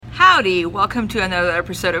Howdy, welcome to another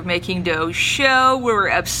episode of Making Dough Show. We're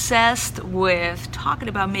obsessed with talking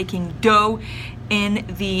about making dough in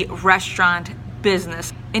the restaurant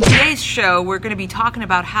business. In today's show, we're going to be talking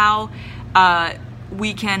about how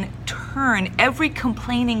we can turn every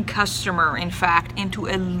complaining customer, in fact, into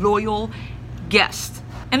a loyal guest.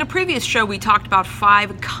 In a previous show, we talked about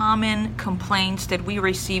 5 common complaints that we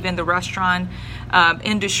receive in the restaurant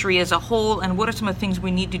industry as a whole, and what are some of the things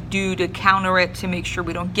we need to do to counter it to make sure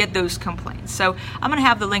we don't get those complaints. So I'm going to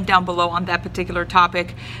have the link down below on that particular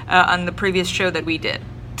topic on the previous show that we did.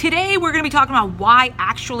 Today, we're going to be talking about why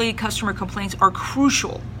actually customer complaints are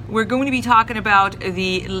crucial. We're going to be talking about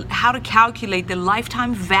how to calculate the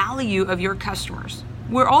lifetime value of your customers.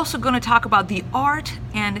 We're also going to talk about the art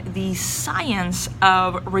and the science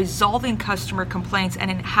of resolving customer complaints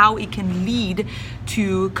and in how it can lead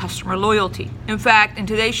to customer loyalty. In fact, in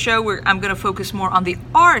today's show, I'm going to focus more on the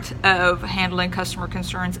art of handling customer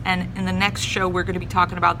concerns, and in the next show, we're going to be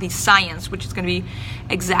talking about the science, which is going to be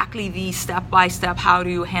exactly the step-by-step how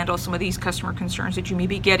to handle some of these customer concerns that you may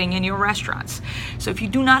be getting in your restaurants. So if you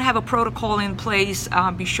do not have a protocol in place,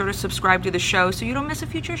 be sure to subscribe to the show so you don't miss a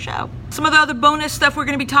future show. Some of the other bonus stuff we're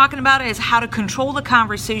going to be talking about is how to control the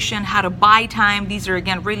conversation, how to buy time. These are,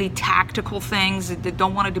 again, really tactical things. I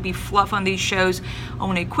don't want it to be fluff on these shows. I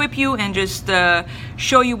want to equip you and just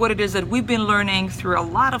show you what it is that we've been learning through a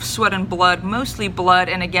lot of sweat and blood, mostly blood,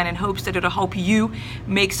 and again, in hopes that it'll help you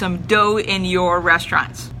make some dough in your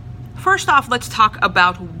restaurants. First off, let's talk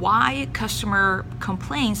about why customer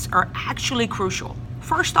complaints are actually crucial.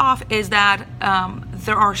 First off is that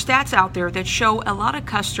there are stats out there that show a lot of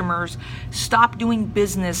customers stop doing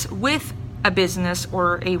business with a business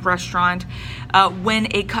or a restaurant when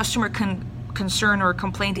a customer concern or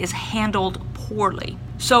complaint is handled poorly.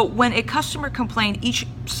 So when a customer complaint, each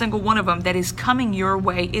single one of them that is coming your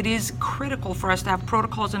way, it is critical for us to have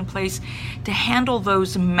protocols in place to handle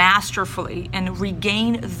those masterfully and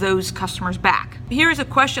regain those customers back. Here's a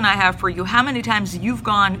question I have for you. How many times you've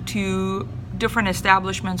gone to different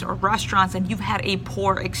establishments or restaurants and you've had a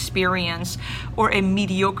poor experience or a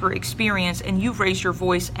mediocre experience and you've raised your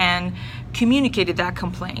voice and communicated that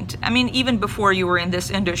complaint? I mean, even before you were in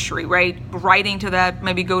this industry, right? Writing to that,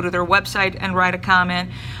 maybe go to their website and write a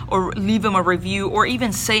comment or leave them a review or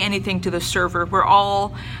even say anything to the server. We're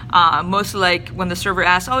all mostly like when the server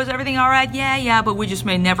asks, oh, is everything all right? Yeah, but we just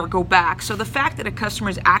may never go back. So the fact that a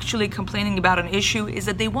customer is actually complaining about an issue is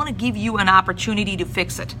that they want to give you an opportunity to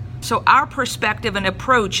fix it. So our perspective and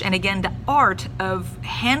approach, and again, the art of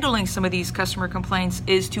handling some of these customer complaints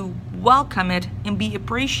is to welcome it and be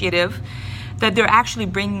appreciative that they're actually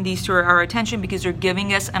bringing these to our attention because they're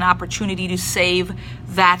giving us an opportunity to save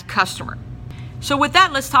that customer. So with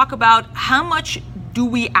that, let's talk about how much do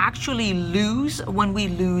we actually lose when we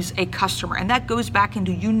lose a customer? And that goes back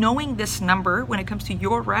into you knowing this number when it comes to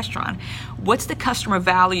your restaurant. What's the customer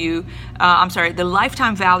value? The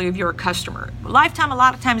lifetime value of your customer. Lifetime, a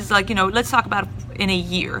lot of times is like, let's talk about in a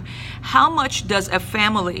year. How much does a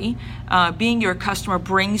family being your customer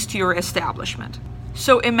brings to your establishment?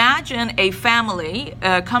 So imagine a family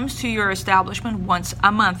comes to your establishment once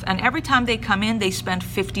a month, and every time they come in, they spend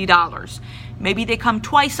 $50. Maybe they come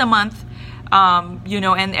twice a month,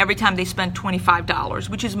 and every time they spend $25,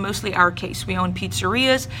 which is mostly our case. We own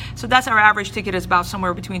pizzerias, so that's our average ticket is about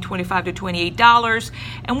somewhere between $25 to $28.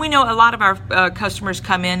 And we know a lot of our customers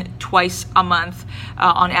come in twice a month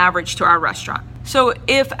on average to our restaurant. So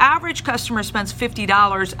if average customer spends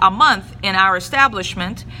 $50 a month in our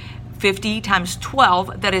establishment, 50 times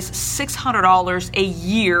 12, that is $600 a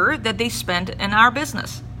year that they spend in our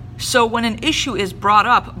business. So when an issue is brought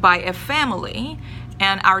up by a family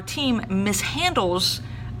and our team mishandles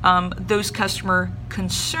those customer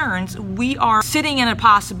concerns, we are sitting in a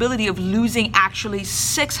possibility of losing actually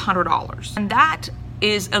 $600. And that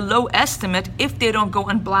is a low estimate if they don't go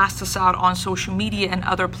and blast us out on social media and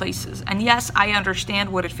other places. And yes, I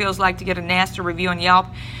understand what it feels like to get a nasty review on Yelp.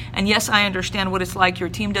 And yes, I understand what it's like. Your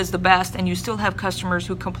team does the best and you still have customers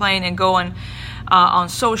who complain and go on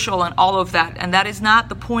social and all of that. And that is not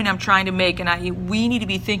the point I'm trying to make. And we need to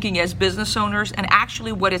be thinking as business owners, and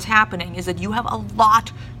actually what is happening is that you have a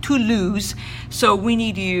lot to lose. So we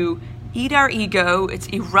need to eat our ego. It's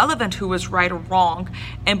irrelevant who is right or wrong,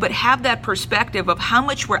 but have that perspective of how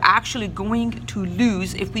much we're actually going to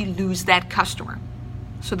lose if we lose that customer.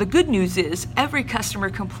 So the good news is every customer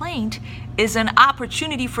complaint is an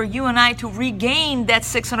opportunity for you and I to regain that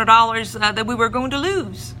 $600 that we were going to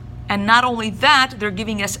lose. And not only that, they're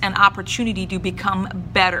giving us an opportunity to become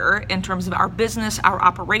better in terms of our business, our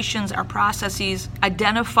operations, our processes,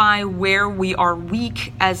 identify where we are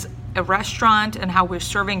weak as a restaurant and how we're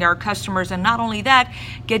serving our customers. And not only that,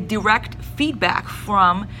 get direct feedback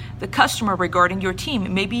from the customer regarding your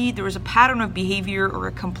team. Maybe there is a pattern of behavior or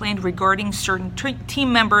a complaint regarding certain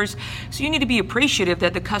team members. So you need to be appreciative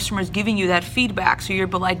that the customer is giving you that feedback. So you're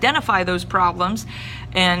able to identify those problems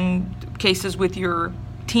and cases with your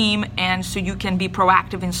team, and so you can be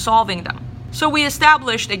proactive in solving them. So we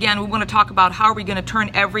established, again, we want to talk about how are we going to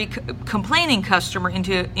turn every complaining customer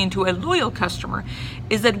into a loyal customer,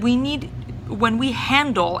 is that we need, when we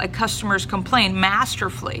handle a customer's complaint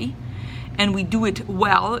masterfully, and we do it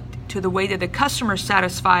well to the way that the customer is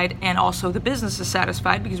satisfied and also the business is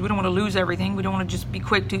satisfied, because we don't want to lose everything. We don't want to just be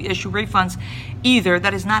quick to issue refunds either.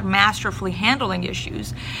 That is not masterfully handling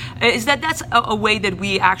issues. That's a way that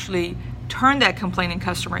we actually turn that complaining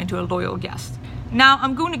customer into a loyal guest. Now,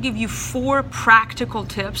 I'm going to give you 4 practical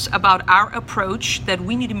tips about our approach that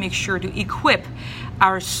we need to make sure to equip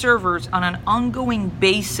our servers on an ongoing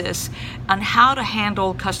basis on how to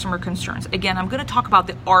handle customer concerns. Again, I'm going to talk about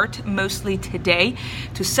the art mostly today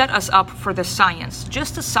to set us up for the science.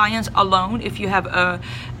 Just the science alone, if you have a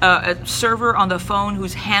server on the phone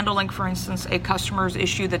who's handling, for instance, a customer's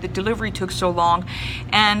issue that the delivery took so long,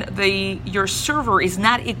 and your server is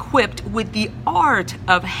not equipped with the art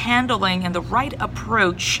of handling and the right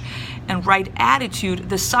approach and right attitude,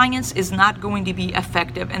 the science is not going to be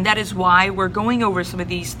effective. And that is why we're going over some of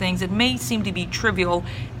these things that may seem to be trivial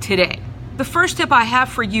today. The first tip I have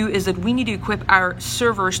for you is that we need to equip our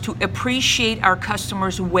servers to appreciate our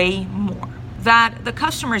customers way more. That the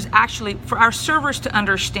customers actually, for our servers to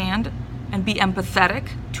understand and be empathetic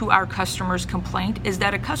to our customer's complaint, is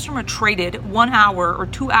that a customer traded 1 hour or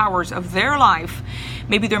 2 hours of their life.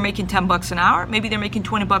 Maybe they're making $10 an hour, maybe they're making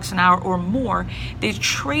 $20 an hour or more. They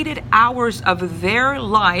traded hours of their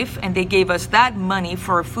life and they gave us that money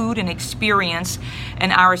for food and experience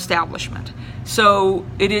in our establishment. So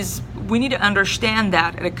we need to understand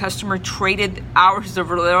that a customer traded hours of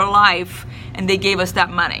their life and they gave us that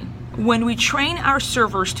money. When we train our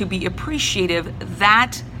servers to be appreciative,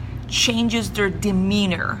 that changes their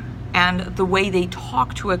demeanor and the way they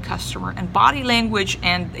talk to a customer, and body language,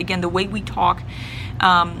 and again the way we talk,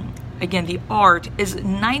 again the art is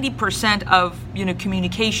 90% of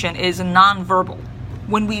communication is nonverbal.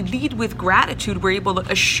 When we lead with gratitude, we're able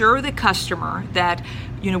to assure the customer that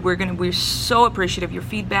we're so appreciative of your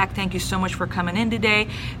feedback. Thank you so much for coming in today.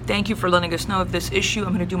 Thank you for letting us know of this issue. I'm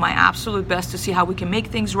going to do my absolute best to see how we can make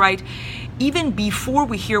things right. Even before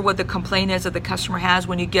we hear what the complaint is that the customer has,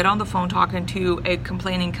 when you get on the phone talking to a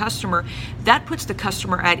complaining customer, that puts the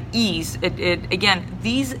customer at ease. Again,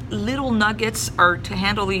 these little nuggets are to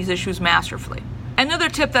handle these issues masterfully. Another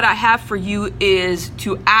tip that I have for you is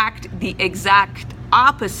to act the exact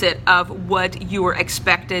opposite of what you are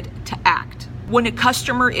expected to act. When a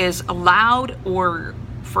customer is loud or,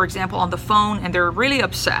 for example, on the phone and they're really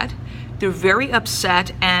upset, they're very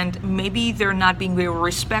upset and maybe they're not being very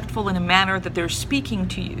respectful in a manner that they're speaking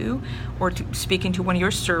to you or speaking to one of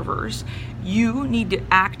your servers, you need to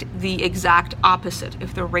act the exact opposite.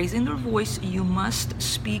 If they're raising their voice, you must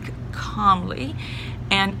speak calmly.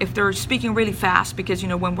 And if they're speaking really fast, because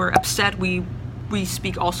when we're upset, we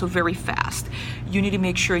speak also very fast. You need to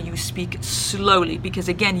make sure you speak slowly, because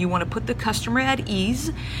again, you want to put the customer at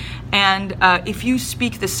ease. And if you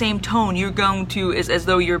speak the same tone, you're going to, as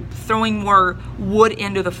though you're throwing more wood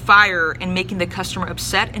into the fire and making the customer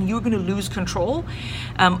upset, and you're going to lose control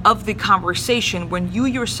of the conversation. When you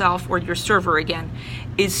yourself or your server, again,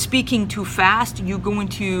 is speaking too fast, you're going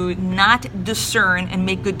to not discern and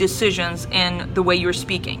make good decisions in the way you're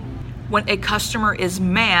speaking. When a customer is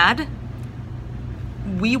mad,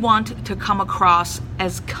 we want to come across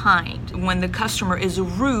as kind. When the customer is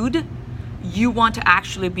rude, you want to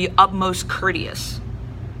actually be utmost courteous.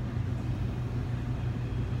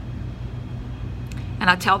 And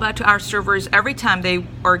I tell that to our servers every time they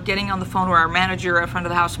are getting on the phone, or our manager, our front of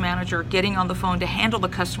the house manager, getting on the phone to handle the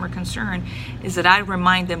customer concern, is that I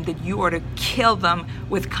remind them that you are to kill them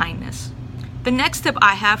with kindness. The next tip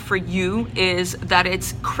I have for you is that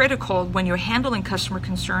it's critical when you're handling customer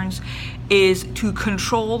concerns is to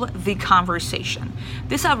control the conversation.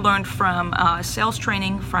 This I've learned from sales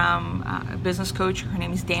training from a business coach. Her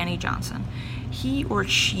name is Danny Johnson. He or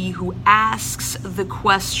she who asks the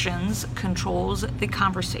questions controls the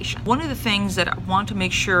conversation. One of the things that I want to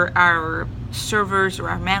make sure our servers or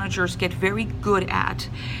our managers get very good at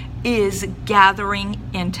is gathering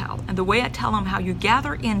intel. And the way I tell them how you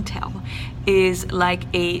gather intel is like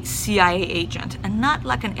a CIA agent and not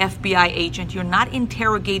like an FBI agent. You're not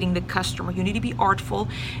interrogating the customer. You need to be artful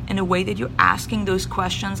in a way that you're asking those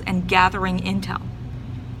questions and gathering intel.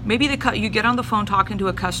 Maybe you get on the phone talking to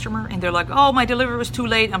a customer and they're like, oh, my delivery was too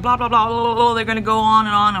late and blah, blah, blah, blah, blah. They're going to go on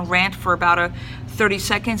and rant for about 30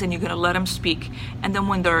 seconds and you're going to let them speak. And then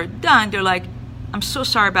when they're done, they're like, I'm so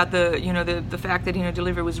sorry about the fact that,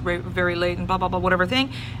 delivery was very late and blah, blah, blah, whatever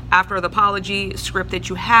thing. After the apology script that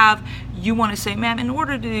you have, you want to say, ma'am, in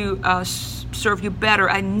order to serve you better,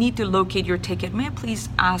 I need to locate your ticket. May I please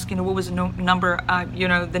ask, what was the number,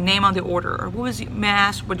 the name on the order, or may I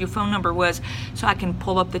ask what your phone number was so I can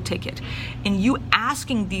pull up the ticket? And you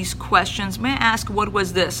asking these questions, may I ask what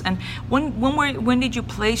was this? And when did you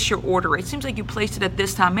place your order? It seems like you placed it at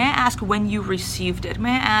this time. May I ask when you received it?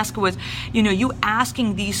 May I ask you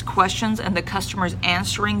asking these questions and the customer's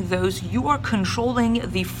answering those, you are controlling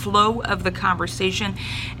the flow of the conversation,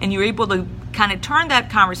 and you're able to kind of turn that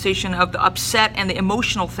conversation of the upset and the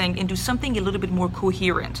emotional thing into something a little bit more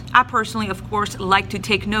coherent. I personally, of course, like to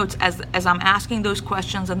take notes as I'm asking those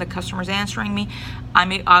questions and the customer's answering me.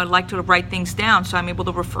 I like to write things down so I'm able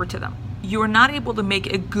to refer to them. You are not able to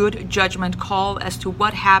make a good judgment call as to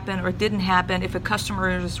what happened or didn't happen, if a customer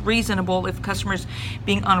is reasonable, if a customer is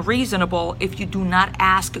being unreasonable, if you do not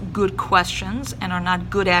ask good questions and are not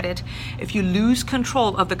good at it, if you lose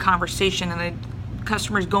control of the conversation and the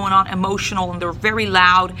customer is going on emotional and they're very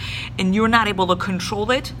loud and you're not able to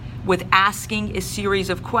control it with asking a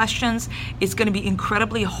series of questions, it's going to be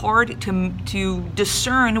incredibly hard to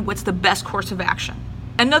discern what's the best course of action.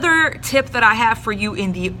 Another tip that I have for you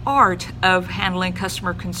in the art of handling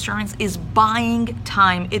customer concerns is buying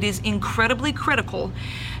time. It is incredibly critical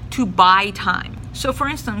to buy time. So for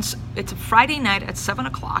instance, it's a Friday night at 7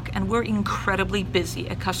 o'clock and we're incredibly busy.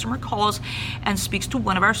 A customer calls and speaks to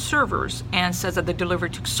one of our servers and says that the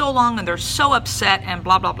delivery took so long and they're so upset and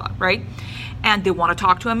blah, blah, blah, right? And they want to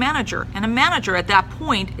talk to a manager. And a manager at that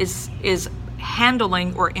point is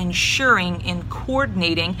handling or ensuring and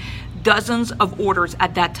coordinating dozens of orders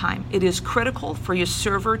at that time. It is critical for your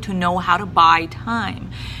server to know how to buy time.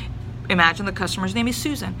 Imagine the customer's name is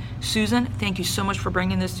Susan. Susan, thank you so much for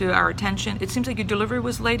bringing this to our attention. It seems like your delivery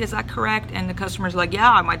was late. Is that correct? And the customer's like,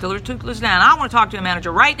 yeah, my delivery took this down. I want to talk to a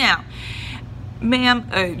manager right now. Ma'am,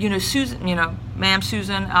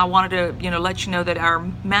 Susan, I wanted to, let you know that our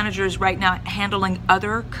manager is right now handling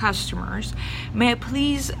other customers. May I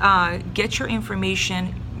please get your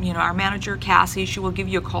information? Our manager, Cassie, she will give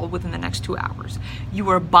you a call within the next 2 hours. You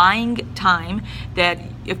are buying time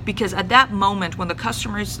because at that moment when the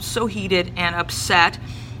customer is so heated and upset,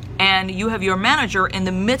 and you have your manager in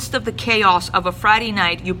the midst of the chaos of a Friday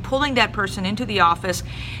night, you pulling that person into the office,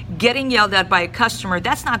 getting yelled at by a customer,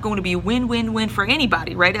 that's not going to be a win-win-win for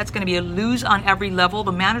anybody, right? That's going to be a lose on every level.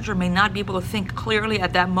 The manager may not be able to think clearly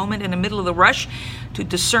at that moment in the middle of the rush to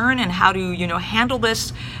discern and how to, handle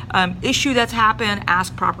this issue that's happened,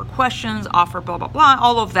 ask proper questions, offer blah, blah, blah,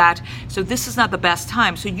 all of that. So this is not the best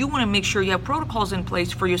time. So you want to make sure you have protocols in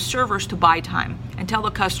place for your servers to buy time and tell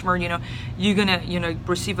the customer, you're going to,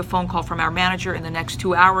 receive a phone call from our manager in the next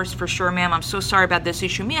 2 hours for sure, ma'am. I'm so sorry about this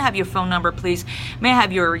issue. May I have your phone number, please? May I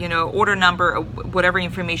have your, order number, or whatever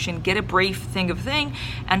information? Get a brief thing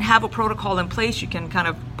and have a protocol in place. You can kind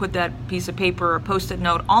of put that piece of paper or post-it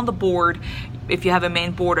note on the board if you have a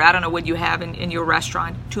main board, or I don't know what you have in your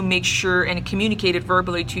restaurant, to make sure and communicate it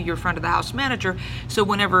verbally to your front of the house manager. So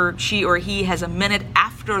whenever she or he has a minute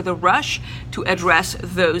after the rush to address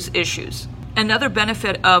those issues. Another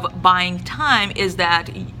benefit of buying time is that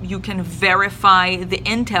you can verify the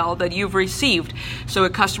intel that you've received. So a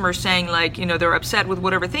customer saying they're upset with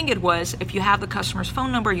whatever thing it was, if you have the customer's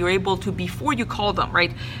phone number, you're able to, before you call them,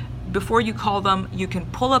 right? Before you call them, you can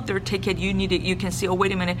pull up their ticket. You can see, oh,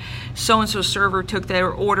 wait a minute, so-and-so server took their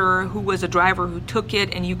order, who was a driver who took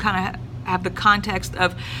it, and you kind of have the context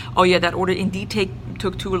of, oh yeah, that order indeed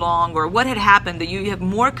took too long, or what had happened, that you have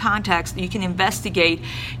more context that you can investigate.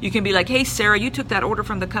 You can be like, hey, Sarah, you took that order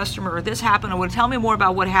from the customer, or this happened, or tell me more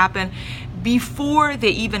about what happened. Before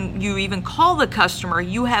you even call the customer,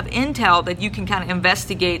 you have intel that you can kind of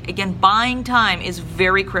investigate. Again, buying time is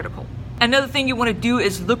very critical. Another thing you want to do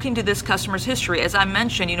is look into this customer's history. As I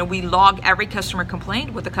mentioned, we log every customer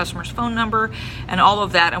complaint with the customer's phone number and all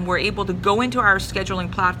of that, and we're able to go into our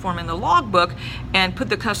scheduling platform in the logbook and put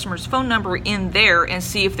the customer's phone number in there and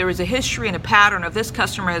see if there is a history and a pattern of this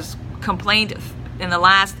customer has complained in the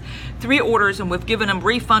last 3 orders, and we've given them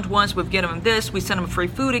refund once, we've given them this, we sent them free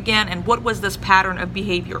food again, and what was this pattern of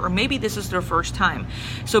behavior? Or maybe this is their first time.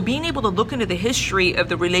 So being able to look into the history of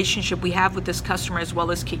the relationship we have with this customer as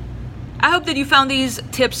well is key. I hope that you found these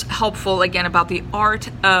tips helpful, again, about the art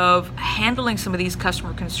of handling some of these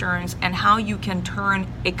customer concerns and how you can turn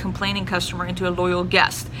a complaining customer into a loyal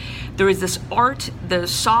guest. There is this art, the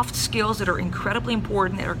soft skills that are incredibly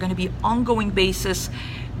important, that are going to be ongoing basis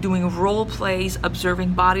doing role plays,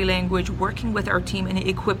 observing body language, working with our team, and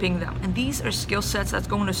equipping them. And these are skill sets that's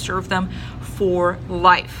going to serve them for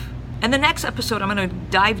life. In the next episode, I'm going to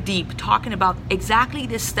dive deep, talking about exactly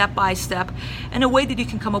this step-by-step and a way that you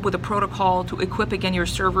can come up with a protocol to equip, again, your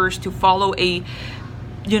servers to follow a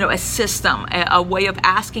system, a way of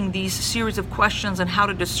asking these series of questions and how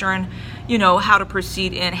to discern, how to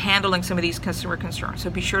proceed in handling some of these consumer concerns. So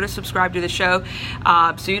be sure to subscribe to the show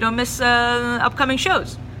so you don't miss upcoming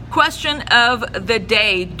shows. Question of the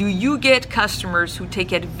day: do you get customers who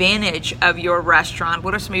take advantage of your restaurant?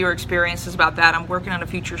 What are some of your experiences about that? I'm working on a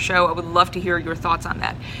future show. I would love to hear your thoughts on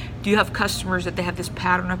that. Do you have customers that they have this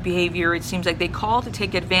pattern of behavior? It seems like they call to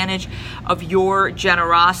take advantage of your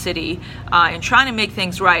generosity and trying to make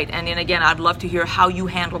things right. And then again, I'd love to hear how you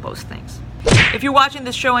handle those things. If you're watching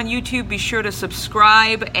this show on YouTube, be sure to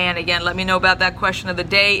subscribe. And again, let me know about that question of the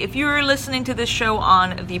day. If you're listening to this show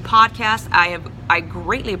on the podcast, I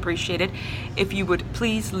greatly appreciate it if you would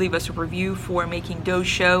please leave us a review for Making Dough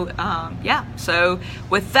Show. So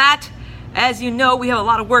with that, as you know, we have a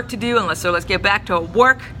lot of work to do. So let's get back to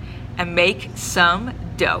work and make some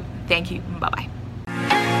dough. Thank you. Bye-bye.